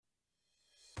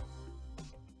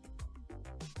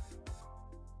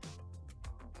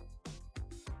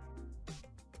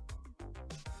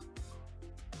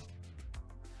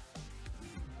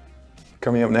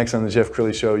Coming up next on the Jeff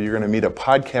Crilley Show, you're going to meet a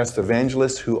podcast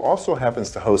evangelist who also happens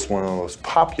to host one of the most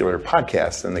popular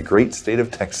podcasts in the great state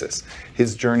of Texas.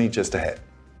 His journey just ahead.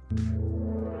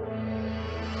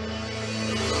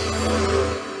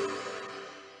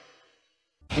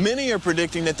 Many are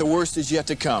predicting that the worst is yet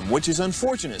to come, which is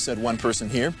unfortunate, said one person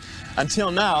here.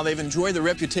 Until now, they've enjoyed the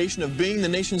reputation of being the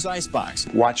nation's icebox.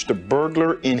 Watched a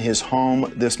burglar in his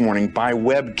home this morning by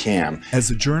webcam. As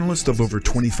a journalist of over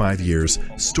 25 years,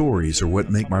 stories are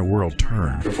what make my world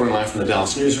turn. Reporting live from the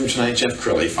Dallas newsroom tonight, Jeff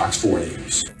Crilley, Fox 4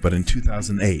 News. But in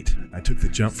 2008, I took the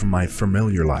jump from my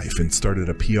familiar life and started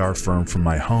a PR firm from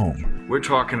my home. We're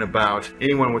talking about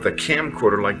anyone with a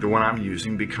camcorder like the one I'm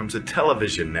using becomes a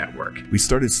television network. We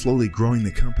started slowly growing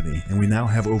the company, and we now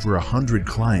have over 100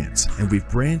 clients, and we've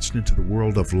branched into the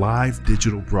world of live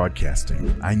digital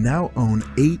broadcasting. I now own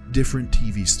 8 different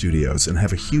TV studios and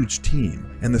have a huge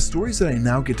team, and the stories that I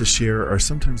now get to share are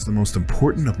sometimes the most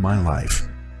important of my life.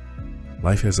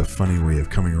 Life has a funny way of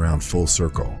coming around full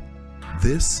circle.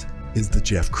 This is the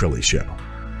Jeff Crilley Show.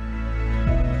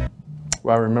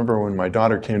 Well, I remember when my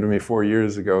daughter came to me 4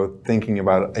 years ago thinking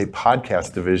about a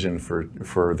podcast division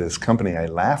for this company. I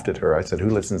laughed at her. I said,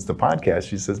 "Who listens to podcasts?"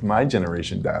 She says, "My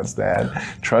generation does, Dad.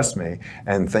 Trust me."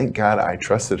 And thank God I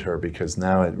trusted her, because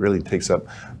now it really takes up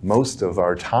most of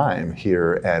our time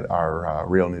here at our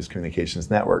Real News Communications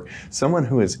Network. Someone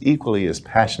who is equally as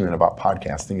passionate about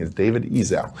podcasting is David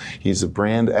Ezell. He's a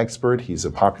brand expert. He's a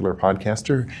popular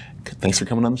podcaster. Thanks for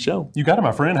coming on the show. You got it,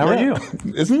 my friend. How are you?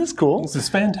 Isn't this cool? This is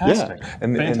fantastic. Yeah.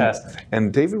 Fantastic.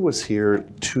 And David was here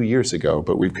 2 years ago,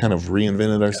 but we've kind of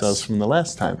reinvented ourselves from the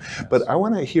last time. But I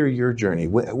want to hear your journey.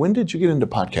 When did you get into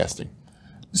podcasting?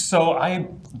 So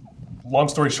long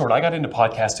story short, I got into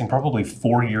podcasting probably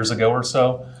 4 years ago or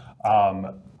so.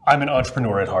 I'm an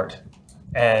entrepreneur at heart,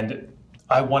 and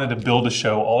I wanted to build a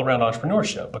show all around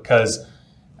entrepreneurship, because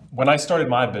when I started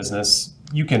my business,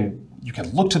 you can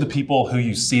look to the people who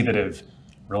you see that have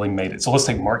really made it. So let's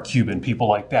take Mark Cuban, people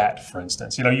like that, for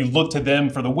instance. You know, you look to them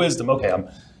for the wisdom. Okay,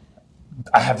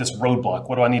 I have this roadblock.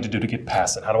 What do I need to do to get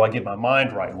past it? How do I get my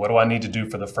mind right? What do I need to do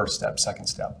for the first step, second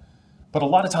step? But a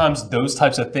lot of times those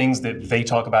types of things that they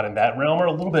talk about in that realm are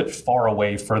a little bit far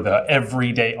away for the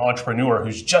everyday entrepreneur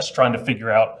who's just trying to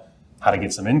figure out how to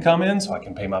get some income in so I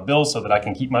can pay my bills so that I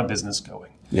can keep my business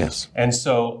going. Yes. And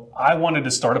so I wanted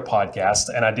to start a podcast,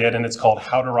 and I did, and it's called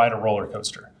How to Ride a Roller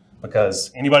Coaster. Because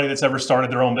anybody that's ever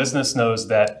started their own business knows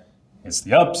that it's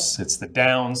the ups, it's the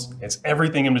downs, it's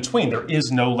everything in between. There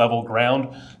is no level ground.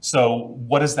 So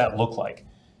what does that look like?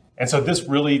 And so this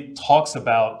really talks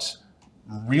about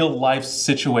real life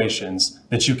situations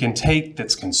that you can take,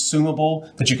 that's consumable,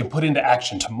 that you can put into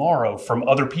action tomorrow from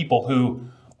other people who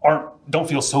don't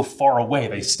feel so far away.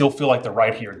 They still feel like they're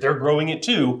right here. They're growing it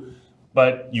too,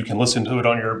 but you can listen to it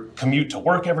on your commute to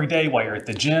work every day while you're at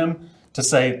the gym, to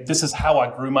say, this is how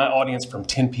I grew my audience from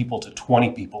 10 people to 20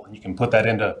 people. And you can put that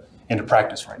into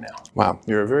practice right now. Wow,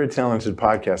 you're a very talented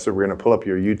podcaster. We're going to pull up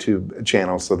your YouTube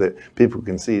channel so that people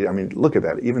can see. I mean, look at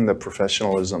that. Even the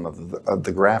professionalism of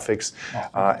the graphics.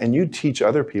 And you teach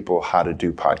other people how to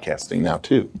do podcasting now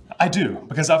too. I do,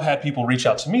 because I've had people reach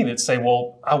out to me that say,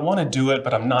 well, I want to do it,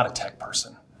 but I'm not a tech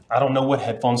person. I don't know what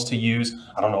headphones to use.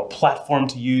 I don't know what platform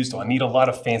to use. Do I need a lot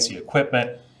of fancy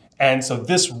equipment? And so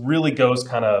this really goes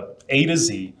kind of A to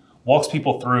Z, walks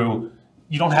people through.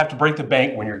 You don't have to break the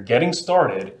bank when you're getting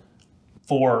started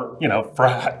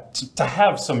to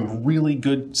have some really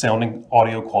good sounding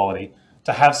audio quality,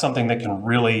 to have something that can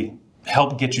really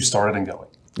help get you started and going.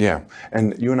 Yeah,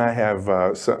 and you and I have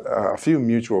a few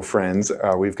mutual friends.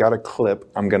 We've got a clip.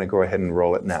 I'm going to go ahead and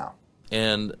roll it now.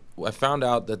 And I found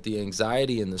out that the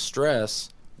anxiety and the stress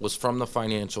was from the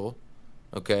financial,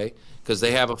 okay? Because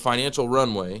they have a financial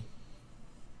runway.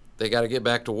 They got to get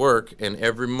back to work, and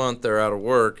every month they're out of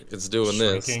work, it's doing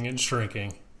this. Shrinking and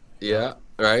shrinking. Yeah,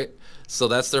 right? So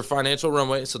that's their financial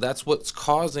runway. So that's what's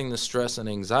causing the stress and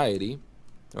anxiety,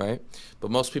 right?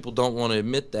 But most people don't want to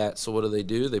admit that. So what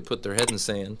do? They put their head in the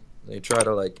sand. They try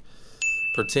to like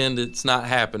pretend it's not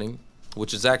happening,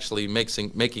 which is actually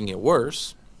making it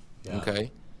worse. Yeah.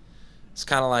 Okay. It's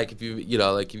kind of like if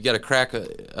you've got a crack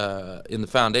in the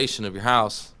foundation of your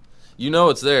house, you know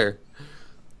it's there.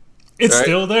 It's right?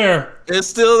 Still there. It's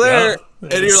still there. Yep.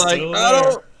 And you're like,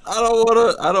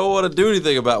 I don't want to do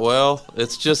anything about. Well,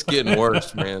 it's just getting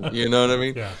worse, man. You know what I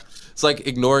mean? Yeah. It's like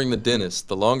ignoring the dentist.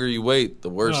 The longer you wait, the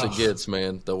worse it gets,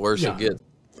 man. The worse it gets.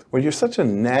 Well, you're such a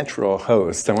natural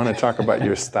host. I want to talk about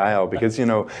your style because, you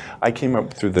know, I came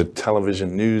up through the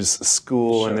television news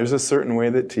school, and there's a certain way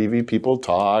that TV people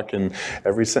talk, and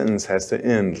every sentence has to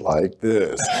end like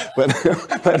this. But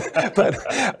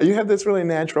you have this really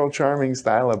natural, charming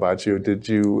style about you. Did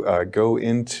you go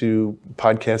into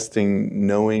podcasting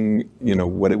knowing, you know,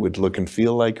 what it would look and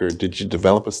feel like, or did you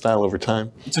develop a style over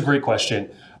time? It's a great question.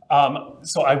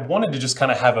 So I wanted to just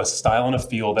kind of have a style and a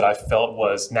feel that I felt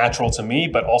was natural to me,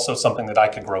 but also something that I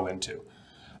could grow into.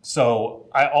 So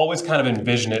I always kind of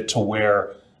envision it to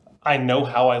where I know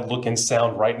how I look and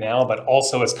sound right now, but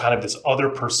also it's kind of this other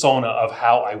persona of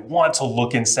how I want to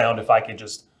look and sound if I could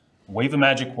just wave a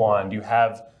magic wand. You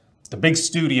have the big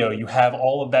studio, you have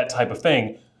all of that type of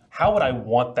thing. How would I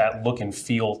want that look and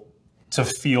feel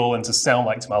and to sound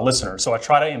like to my listeners? So I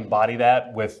try to embody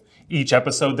that with each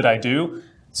episode that I do.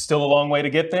 Still a long way to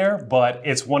get there, but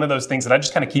it's one of those things that I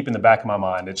just kind of keep in the back of my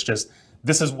mind. It's just,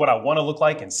 this is what I want to look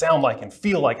like and sound like and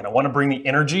feel like, and I want to bring the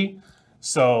energy.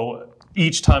 So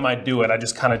each time I do it, I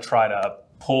just kind of try to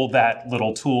pull that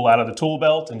little tool out of the tool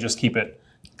belt and just keep it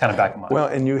kind of back in mind. Well,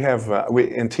 and you have,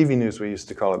 in TV news, we used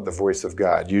to call it the voice of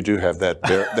God. You do have that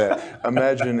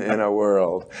imagine in a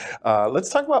world. Let's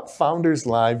talk about Founders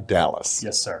Live Dallas.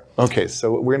 Yes, sir. Okay,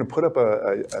 so we're going to put up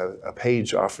a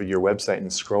page off of your website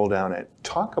and scroll down it.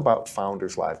 Talk about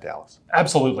Founders Live Dallas.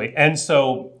 Absolutely. And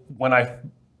so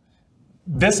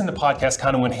this and the podcast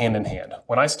kind of went hand in hand.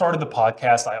 When I started the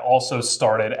podcast, I also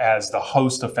started as the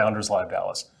host of Founders Live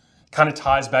Dallas. Kind of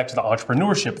ties back to the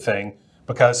entrepreneurship thing,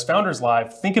 because Founders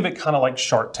Live, think of it kind of like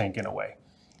Shark Tank in a way.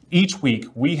 Each week,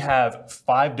 we have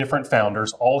 5 different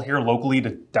founders, all here locally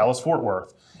to Dallas-Fort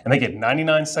Worth, and they get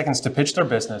 99 seconds to pitch their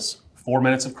business, 4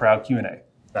 minutes of crowd Q&A.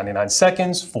 99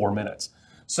 seconds, 4 minutes.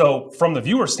 So from the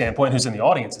viewer standpoint, who's in the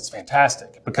audience, it's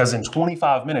fantastic, because in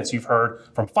 25 minutes, you've heard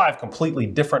from 5 completely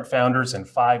different founders in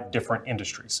 5 different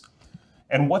industries.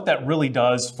 And what that really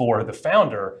does for the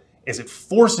founder is it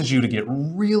forces you to get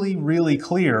really, really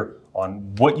clear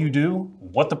on what you do,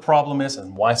 what the problem is,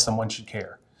 and why someone should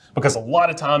care. Because a lot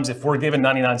of times, if we're given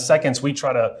 99 seconds, we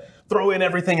try to throw in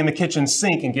everything in the kitchen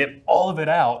sink and get all of it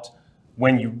out,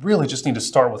 when you really just need to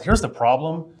start with, here's the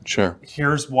problem, sure,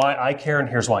 here's why I care, and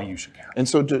here's why you should care. And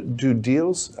so do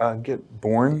deals get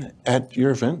born at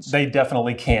your events? They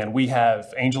definitely can. We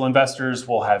have angel investors,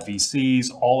 we'll have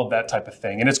VCs, all of that type of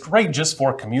thing. And it's great just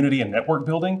for community and network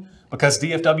building, because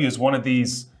DFW is one of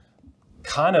these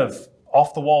kind of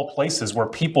off-the-wall places where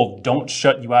people don't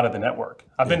shut you out of the network.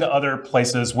 I've been to other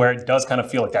places where it does kind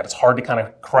of feel like that. It's hard to kind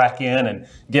of crack in and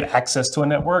get access to a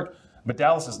network, but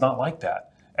Dallas is not like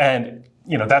that. And,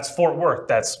 you know, that's Fort Worth,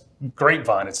 that's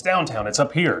Grapevine, it's downtown, it's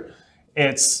up here.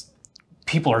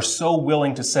 People are so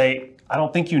willing to say, I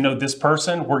don't think you know this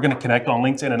person, we're going to connect on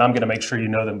LinkedIn, and I'm going to make sure you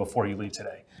know them before you leave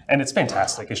today. And it's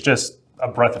fantastic. It's just a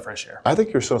breath of fresh air. I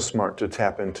think you're so smart to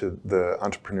tap into the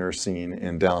entrepreneur scene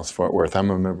in Dallas-Fort Worth.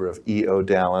 I'm a member of EO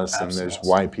Dallas, and there's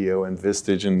YPO and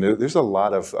Vistage, and there's a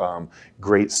lot of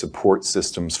great support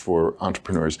systems for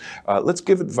entrepreneurs. Let's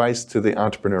give advice to the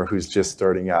entrepreneur who's just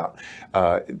starting out.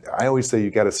 I always say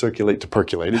you got to circulate to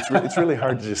percolate. It's really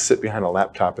hard to just sit behind a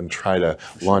laptop and try to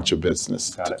launch a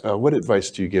business. Got it. What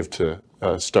advice do you give to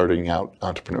starting out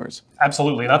entrepreneurs?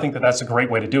 Absolutely, and I think that that's a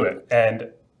great way to do it. And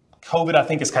COVID, I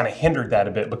think, has kind of hindered that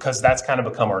a bit, because that's kind of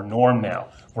become our norm now.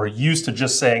 We're used to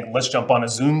just saying, let's jump on a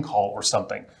Zoom call or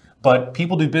something. But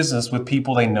people do business with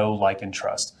people they know, like, and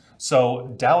trust.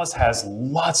 So Dallas has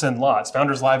lots and lots.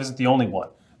 Founders Live isn't the only one.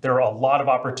 There are a lot of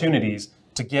opportunities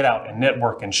to get out and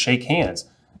network and shake hands.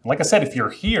 And like I said, if you're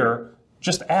here,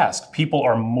 just ask. People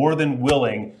are more than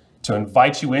willing to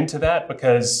invite you into that,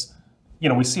 because, you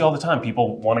know, we see all the time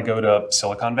people want to go to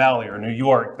Silicon Valley or New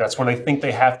York. That's where they think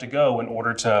they have to go in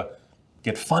order to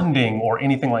get funding or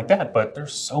anything like that. But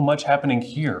there's so much happening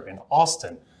here in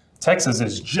Austin. Texas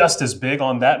is just as big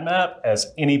on that map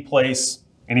as any place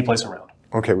around.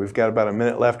 Okay, we've got about a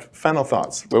minute left. Final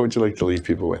thoughts. What would you like to leave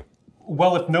people with?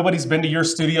 Well, if nobody's been to your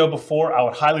studio before, I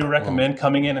would highly recommend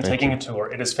coming in and taking a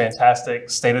tour. It is fantastic,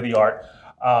 state of the art.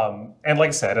 And like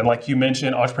I said, and like you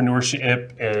mentioned,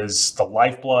 entrepreneurship is the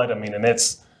lifeblood. I mean, and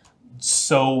it's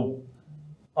so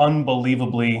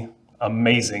unbelievably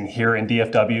amazing here in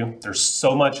DFW. There's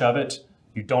so much of it.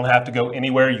 You don't have to go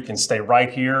anywhere. You can stay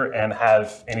right here and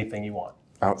have anything you want.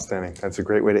 Outstanding. That's a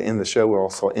great way to end the show. We'll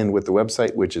also end with the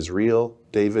website, which is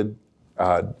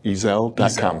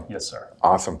realdavidezell.com. Yes, sir.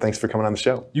 Awesome. Thanks for coming on the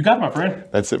show. You got it, my friend.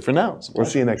 That's it for now. We'll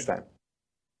see you next time.